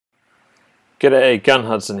G'day, Gun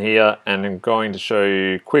Hudson here, and I'm going to show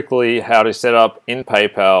you quickly how to set up in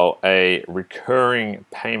PayPal a recurring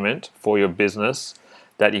payment for your business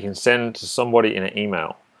that you can send to somebody in an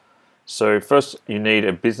email. So first you need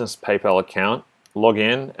a business PayPal account, log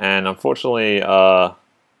in, and unfortunately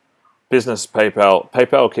business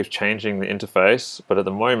PayPal keeps changing the interface, but at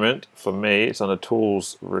the moment for me it's under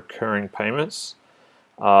Tools, Recurring Payments.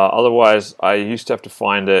 Otherwise I used to have to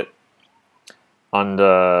find it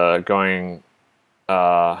under going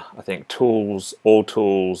I think Tools, All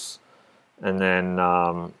Tools, and then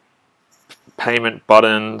Payment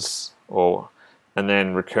Buttons, and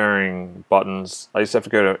then Recurring Buttons. I used to have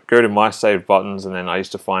to go to My Saved Buttons, and then I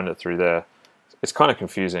used to find it through there. It's kind of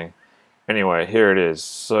confusing. Anyway, here it is.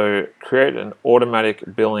 So create an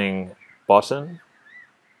automatic billing button.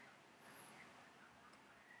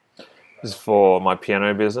 This is for my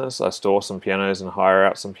piano business. I store some pianos and hire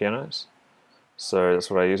out some pianos. So that's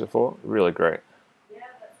what I use it for. Really great.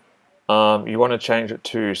 You want to change it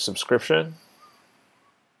to subscription.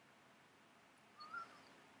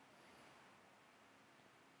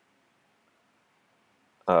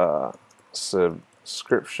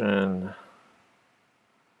 Subscription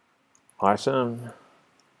item.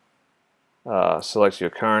 Select your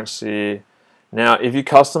currency. Now, if you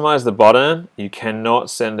customize the button, you cannot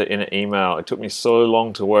send it in an email. It took me so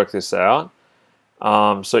long to work this out.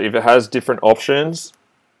 So if it has different options,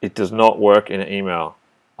 it does not work in an email.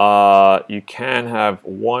 You can have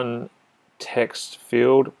one text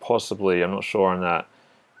field, possibly. I'm not sure on that.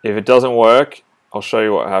 If it doesn't work, I'll show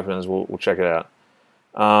you what happens. We'll check it out.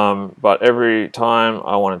 But every time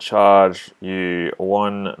I want to charge you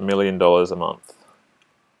 $1 million a month.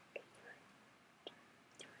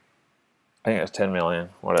 I think it's 10 million,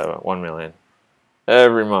 whatever, 1 million.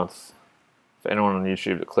 Every month. For anyone on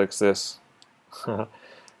YouTube that clicks this. How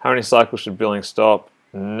many cycles should billing stop?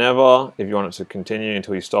 Never, if you want it to continue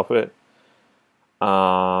until you stop it.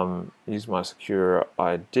 Use my secure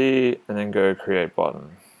ID and then go create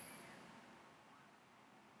button.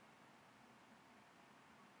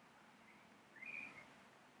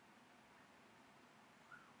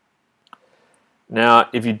 Now,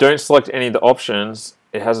 if you don't select any of the options,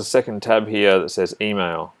 it has a second tab here that says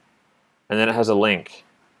email, and then it has a link.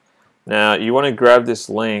 Now, you want to grab this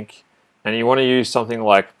link and you want to use something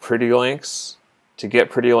like Pretty Links. To get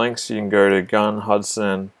Pretty Links, you can go to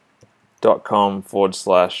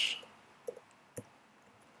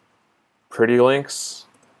gunhudson.com/Pretty Links,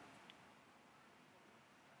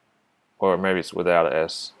 or maybe it's without an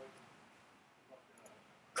S.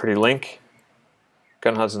 Pretty Link,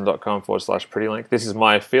 gunhudson.com/Pretty Link. This is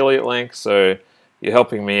my affiliate link, so you're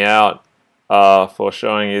helping me out for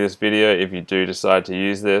showing you this video if you do decide to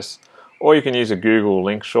use this, or you can use a Google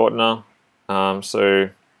link shortener. So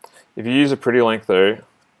if you use a Pretty Link though,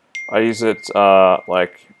 I use it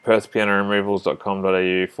like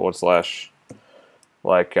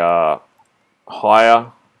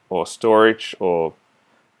perthpianoremovals.com.au/hire or storage, or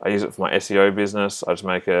I use it for my SEO business. I just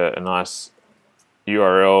make a nice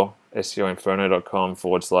URL, seoinferno.com/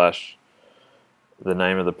 the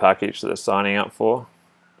name of the package that they're signing up for.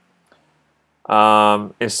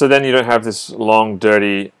 And so then you don't have this long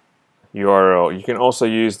dirty URL. You can also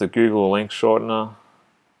use the Google link shortener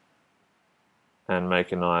and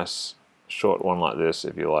make a nice short one like this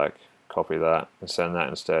if you like. Copy that and send that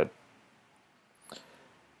instead.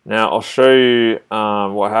 Now I'll show you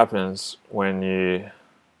what happens when you... It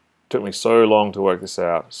took me so long to work this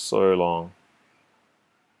out, so long.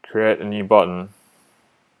 Create a new button.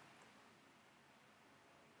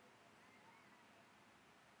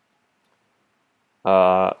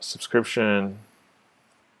 Subscription.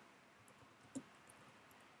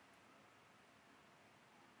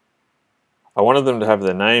 I wanted them to have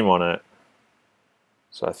their name on it,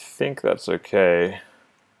 so I think that's okay.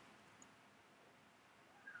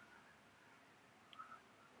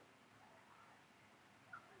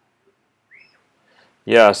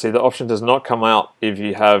 Yeah, see, the option does not come out if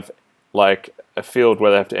you have like a field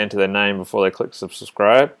where they have to enter their name before they click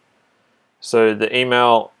subscribe. So the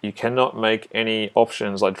email, you cannot make any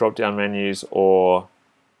options like drop-down menus or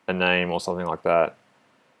a name or something like that.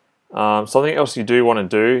 Something else you do want to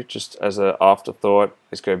do, just as an afterthought,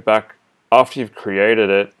 is go back after you've created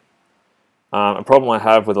it. A problem I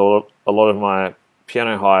have with a lot of my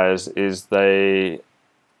piano hires is they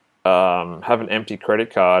have an empty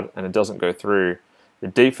credit card and it doesn't go through. The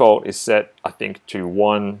default is set, I think, to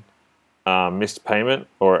one missed payment,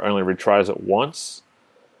 or it only retries it once.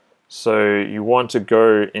 So you want to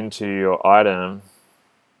go into your item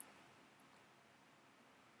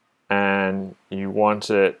and you want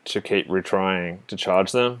it to keep retrying to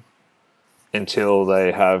charge them until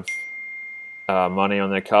they have money on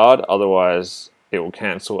their card. Otherwise, it will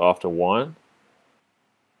cancel after one.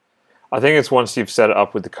 I think it's once you've set it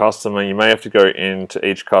up with the customer. You may have to go into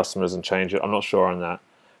each customers and change it. I'm not sure on that,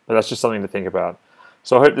 but that's just something to think about.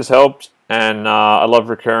 So I hope this helped, and I love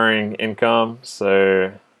recurring income,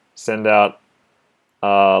 so send out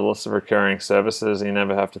lots of recurring services. You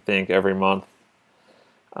never have to think every month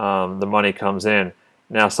the money comes in.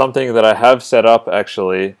 Now, something that I have set up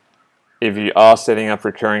actually, if you are setting up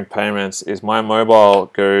recurring payments, is my mobile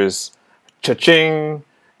goes Cha-Ching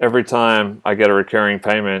every time I get a recurring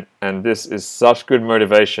payment, and this is such good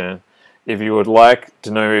motivation. If you would like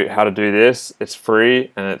to know how to do this, it's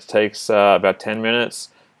free and it takes about 10 minutes.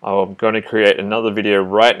 I'm going to create another video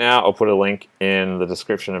right now. I'll put a link in the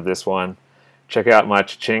description of this one. Check out my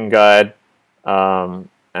Cha-Ching guide,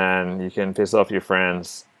 and you can piss off your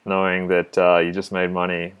friends knowing that you just made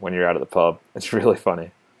money when you're out at the pub. It's really funny.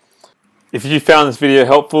 If you found this video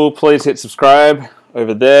helpful, please hit subscribe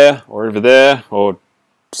over there or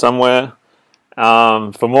somewhere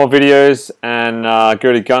for more videos, and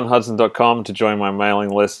go to gunhudson.com to join my mailing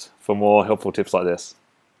list for more helpful tips like this.